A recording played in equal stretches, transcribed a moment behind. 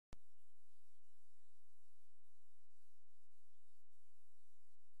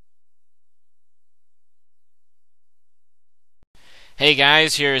Hey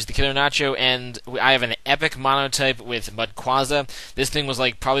guys, here is TheKillerNacho, and I have an epic monotype with mUdQuAza. This thing was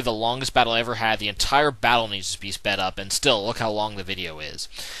like probably the longest battle I ever had. The entire battle needs to be sped up, and still, look how long the video is.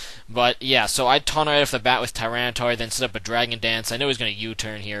 But yeah, so I taunt right off the bat with Tyranitar, then set up a Dragon Dance. I know he's going to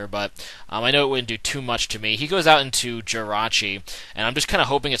U-turn here, but I know it wouldn't do too much to me. He goes out into Jirachi, and I'm just kind of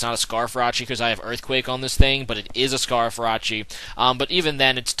hoping it's not a Scarfrachi because I have Earthquake on this thing, but it is a Scarfrachi. But even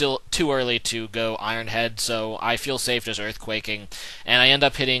then, it's still too early to go Iron Head, so I feel safe just Earthquaking. And I end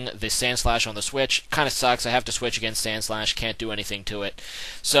up hitting the Sandslash on the switch. Kind of sucks. I have to switch against Sandslash. Can't do anything to it.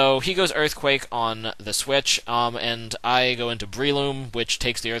 So he goes Earthquake on the switch, and I go into Breloom, which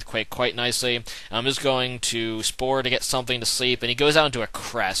takes the Earthquake quite nicely. And I'm just going to Spore to get something to sleep, and he goes out into a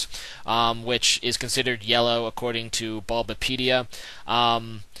Cress, which is considered yellow according to Bulbapedia.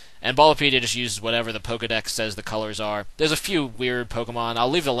 And Bulbapedia just uses whatever the Pokedex says the colors are. There's a few weird Pokemon. I'll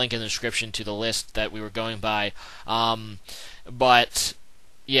leave the link in the description to the list that we were going by. But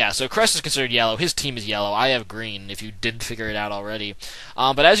yeah, so Crest is considered yellow. His team is yellow. I have green, if you didn't figure it out already.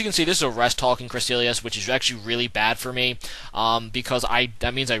 But as you can see, this is a Rest Talking Cresselia, which is actually really bad for me, because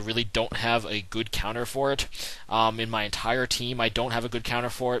that means I really don't have a good counter for it. In my entire team, I don't have a good counter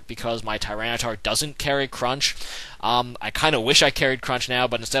for it because my Tyranitar doesn't carry Crunch. I kind of wish I carried Crunch now,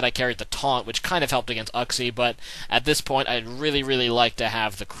 but instead I carried the Taunt, which kind of helped against Uxie, but at this point, I'd really, really like to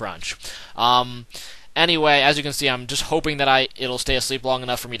have the Crunch. Anyway, as you can see, I'm just hoping that it'll stay asleep long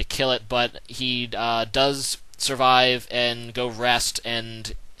enough for me to kill it, but he does survive and go rest,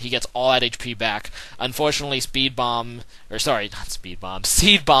 and he gets all that HP back. Unfortunately, Seed Bomb is a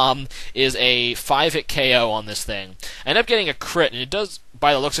 5-hit KO on this thing. I end up getting a crit, and it does,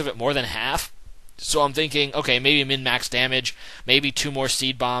 by the looks of it, more than half. So I'm thinking, okay, maybe min-max damage, maybe 2 more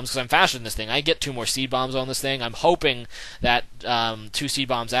Seed Bombs, because I'm faster than this thing. I get 2 more Seed Bombs on this thing. I'm hoping that 2 Seed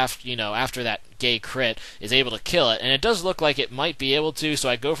Bombs after that gay crit is able to kill it, and it does look like it might be able to, so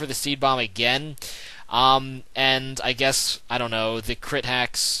I go for the Seed Bomb again. And I guess, I don't know, the crit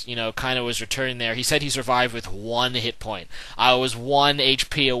hacks, kind of was returning there. He said he survived with 1 hit point. I was 1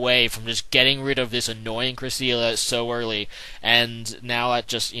 HP away from just getting rid of this annoying Cresselia so early, and now that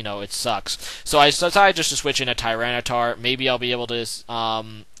just, it sucks. So I decided just to switch in a Tyranitar. Maybe I'll be able to,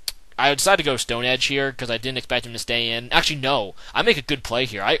 I decided to go Stone Edge here because I didn't expect him to stay in. Actually, no. I make a good play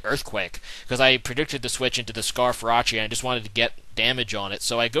here. I Earthquake because I predicted the switch into the Scarfrachi and I just wanted to get damage on it.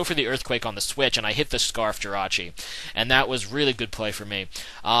 So I go for the Earthquake on the switch and I hit the Scarf Jirachi. And that was really good play for me.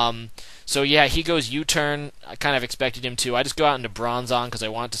 So yeah, he goes U-turn. I kind of expected him to. I just go out into Bronzong because I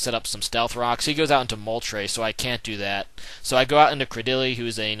wanted to set up some Stealth Rocks. He goes out into Moltres, so I can't do that. So I go out into Credilli,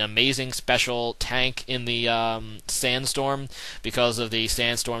 who's an amazing special tank in the Sandstorm because of the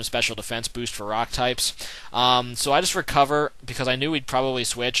Sandstorm special defense boost for rock types. So I just recover because I knew he'd probably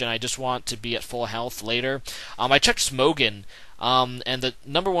switch, and I just want to be at full health later. I checked Smogon. And the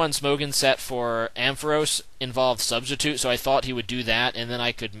number 1 Smogon set for Ampharos involved Substitute, so I thought he would do that, and then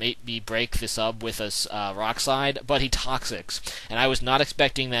I could maybe break the sub with a Rock Slide, but he Toxics, and I was not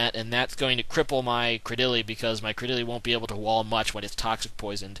expecting that, and that's going to cripple my Credilli because my Credilli won't be able to wall much when it's Toxic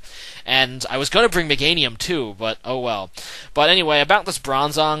Poisoned. And I was going to bring Meganium too, but oh well. But anyway, about this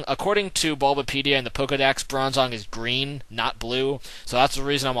Bronzong, according to Bulbapedia and the Pokedex, Bronzong is green, not blue, so that's the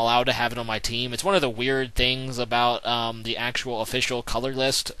reason I'm allowed to have it on my team. It's one of the weird things about the actual official color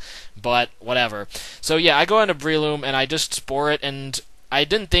list, but whatever. So yeah, I go into Breloom and I just Spore it, and I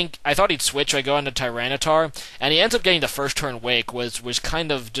thought he'd switch, so I go into Tyranitar, and he ends up getting the first turn Wake, was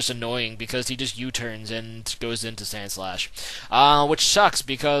kind of just annoying because he just U-turns and goes into Sandslash. Which sucks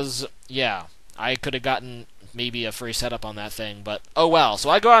because, yeah, I could have gotten maybe a free setup on that thing, but oh well. So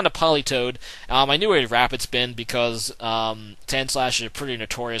I go on to Politoed. I knew it would Rapid Spin because Sandslash is a pretty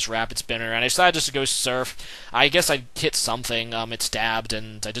notorious Rapid Spinner, and I decided just to go Surf. I guess I'd hit something. It stabbed,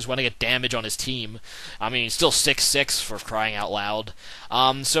 and I just want to get damage on his team. I mean, he's still 6'6", for crying out loud.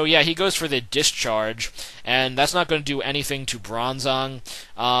 So yeah, he goes for the Discharge, and that's not going to do anything to Bronzong.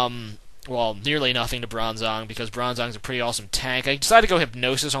 Well, nearly nothing to Bronzong, because Bronzong's a pretty awesome tank. I decided to go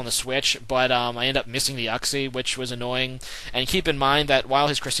Hypnosis on the switch, but I ended up missing the Uxie, which was annoying. And keep in mind that while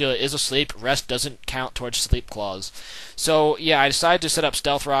his Cresselia is asleep, rest doesn't count towards Sleep Claws. So, yeah, I decided to set up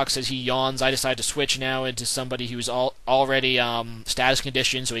Stealth Rocks as he yawns. I decided to switch now into somebody who was already status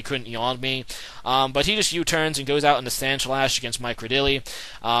conditioned, so he couldn't yawn me. But he just U-turns and goes out into Sandslash against my Credilli.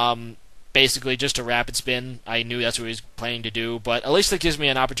 Basically just a Rapid Spin. I knew that's what he was planning to do, but at least it gives me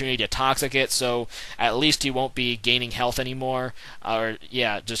an opportunity to Toxic it, so at least he won't be gaining health anymore. Or,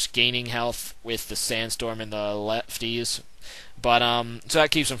 yeah, just gaining health with the Sandstorm and the lefties. But so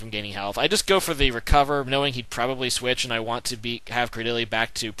that keeps him from gaining health. I just go for the recover, knowing he'd probably switch, and I want to have Credilli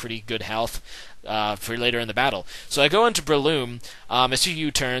back to pretty good health for later in the battle. So I go into Breloom as he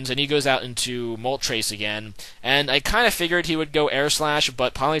U-turns, and he goes out into Moltres again. And I kind of figured he would go Air Slash,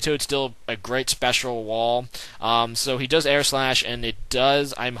 but Politoed's still a great special wall. So he does Air Slash, and it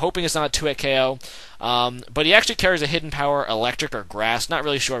does. I'm hoping it's not a 2-hit KO. But he actually carries a hidden power, Electric or Grass, not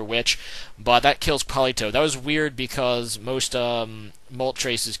really sure which, but that kills Politoed. That was weird because most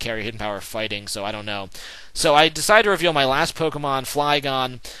Moltres carry hidden power fighting, so I don't know. So I decided to reveal my last Pokemon,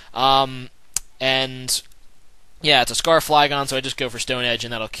 Flygon, and yeah, it's a Scar Flygon, so I just go for Stone Edge,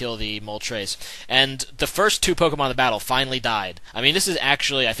 and that'll kill the Moltres. And the first 2 Pokemon in the battle finally died. I mean, this is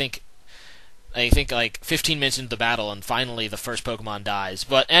actually, I think like 15 minutes into the battle, and finally the first Pokemon dies.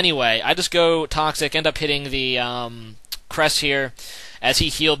 But anyway, I just go Toxic, end up hitting the Crest here, as he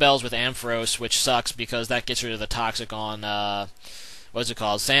Heal Bells with Ampharos, which sucks because that gets rid of the Toxic on, what's it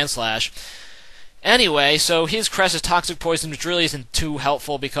called, Sandslash. Anyway, so his Crest is Toxic Poison, which really isn't too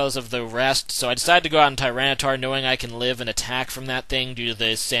helpful because of the rest, so I decided to go out on Tyranitar, knowing I can live an attack from that thing due to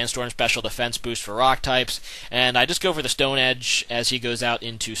the Sandstorm special defense boost for rock types, and I just go for the Stone Edge as he goes out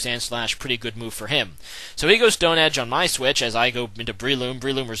into Sandslash. Pretty good move for him. So he goes Stone Edge on my switch as I go into Breloom.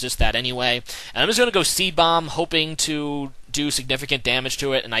 Breloom resists that anyway, and I'm just going to go Seed Bomb, hoping to do significant damage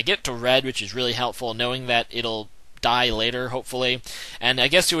to it, and I get to Red, which is really helpful, knowing that it'll die later, hopefully. And I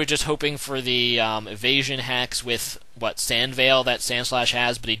guess you were just hoping for the evasion hacks with Sand Veil that Sandslash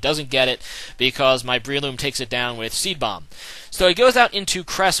has, but he doesn't get it because my Breloom takes it down with Seed Bomb. So he goes out into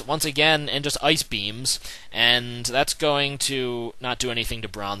Crest once again and just Ice Beams, and that's going to not do anything to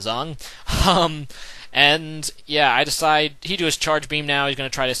Bronzong. And yeah, I decide he do his Charge Beam now. He's going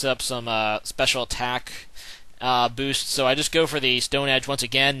to try to set up some special attack boost, so I just go for the Stone Edge once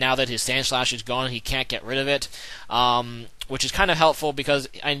again. Now that his Sandslash is gone, he can't get rid of it, which is kind of helpful because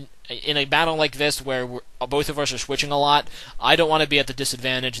in a battle like this where both of us are switching a lot, I don't want to be at the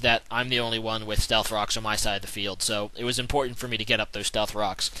disadvantage that I'm the only one with Stealth Rocks on my side of the field, so it was important for me to get up those Stealth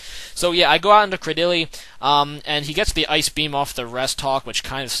Rocks. So yeah, I go out into Credilli, and he gets the Ice Beam off the Rest Talk, which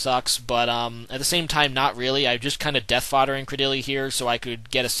kind of sucks, but at the same time, not really. I'm just kind of Death Foddering Credilli here so I could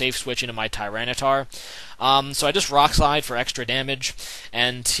get a safe switch into my Tyranitar. So I just Rock Slide for extra damage,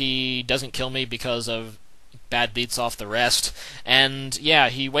 and he doesn't kill me because of bad beats off the rest. And yeah,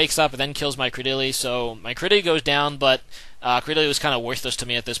 he wakes up and then kills my Credilli, so my Credilli goes down, but Credilli was kind of worthless to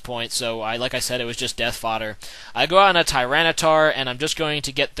me at this point, so like I said, it was just death fodder. I go out on a Tyranitar, and I'm just going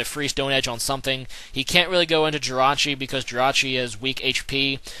to get the free Stone Edge on something. He can't really go into Jirachi because Jirachi is weak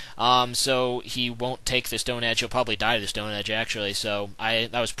HP, so he won't take the Stone Edge. He'll probably die to the Stone Edge, actually, so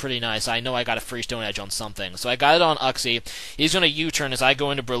that was pretty nice. I know I got a free Stone Edge on something. So I got it on Uxie. He's going to U-turn as I go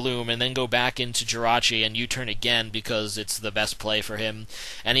into Breloom, and then go back into Jirachi and U-turn again because it's the best play for him.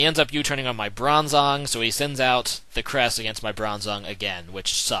 And he ends up U-turning on my Bronzong, so he sends out the Crest against my Bronzong again,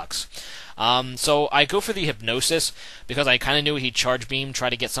 which sucks. So I go for the Hypnosis because I kind of knew he'd Charge Beam, try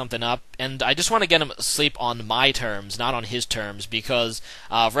to get something up, and I just want to get him asleep on my terms, not on his terms, because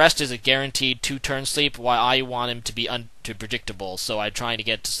Rest is a guaranteed 2-turn sleep, while I want him to be predictable, so I'm trying to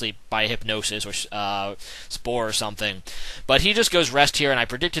get to sleep by Hypnosis or Spore or something. But he just goes Rest here, and I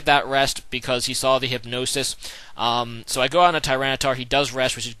predicted that Rest because he saw the Hypnosis. So I go out on a Tyranitar, he does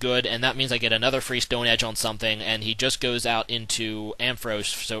Rest, which is good, and that means I get another free Stone Edge on something, and he just goes out into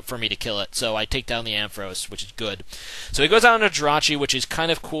Ampharos for me to kill it. So I take down the Ampharos, which is good. So he goes out on a Jirachi, which is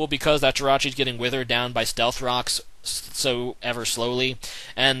kind of cool because that Jirachi's getting withered down by Stealth Rocks so ever slowly.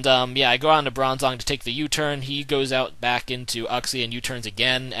 And yeah, I go out into Bronzong to take the U-turn. He goes out back into Uxie and U-turns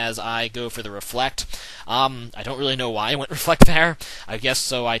again as I go for the Reflect. I don't really know why I went Reflect there. I guess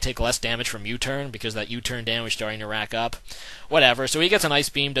so I take less damage from U-turn because that U-turn damage is starting to rack up. Whatever. So he gets an Ice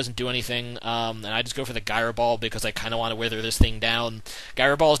Beam, doesn't do anything, and I just go for the Gyro Ball because I kind of want to wither this thing down.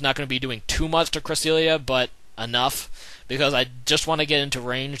 Gyro Ball is not going to be doing too much to Cresselia, but enough because I just want to get into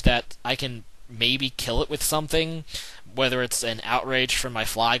range that I can maybe kill it with something, whether it's an Outrage from my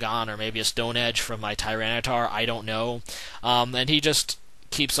Flygon or maybe a Stone Edge from my Tyranitar, I don't know. And he just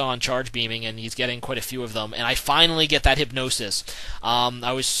keeps on Charge Beaming, and he's getting quite a few of them, and I finally get that Hypnosis.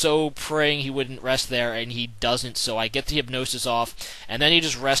 I was so praying he wouldn't Rest there, and he doesn't, so I get the Hypnosis off, and then he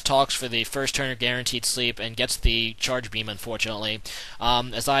just Rest Talks for the first turn of Guaranteed Sleep and gets the Charge Beam, unfortunately,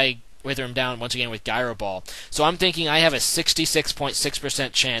 as I wither him down once again with Gyro Ball. So I'm thinking I have a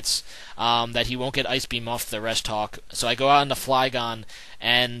 66.6% chance that he won't get Ice Beam off the Rest Talk. So I go out into Flygon,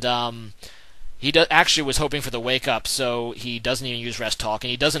 and he actually was hoping for the Wake Up, so he doesn't even use Rest Talk,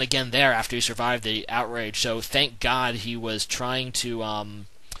 and he doesn't again there after he survived the Outrage. So thank God he was trying to,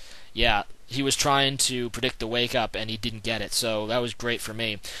 yeah, he was trying to predict the wake up and he didn't get it, so that was great for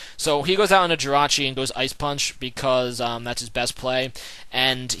me. So he goes out on a Jirachi and goes Ice Punch because that's his best play,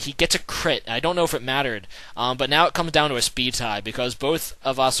 and he gets a crit. I don't know if it mattered, but now it comes down to a speed tie because both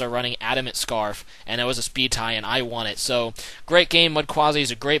of us are running Adamant Scarf, and it was a speed tie, and I won it. So great game. mUdQuAza,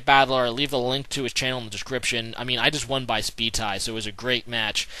 he's a great battler. I'll leave the link to his channel in the description. I mean, I just won by speed tie, so it was a great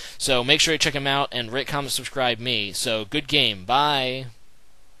match. So make sure you check him out and rate, comment, subscribe me. So good game. Bye.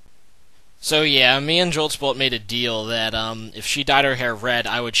 So yeah, me and Joltspult made a deal that if she dyed her hair red,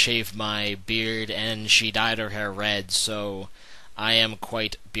 I would shave my beard, and she dyed her hair red, so I am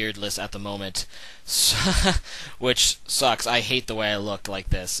quite beardless at the moment. So, which sucks. I hate the way I look like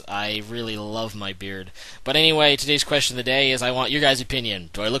this. I really love my beard. But anyway, today's question of the day is I want your guys' opinion.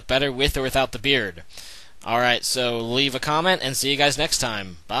 Do I look better with or without the beard? Alright, so leave a comment and see you guys next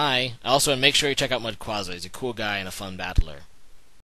time. Bye. Also, and make sure you check out mUdQuAza. He's a cool guy and a fun battler.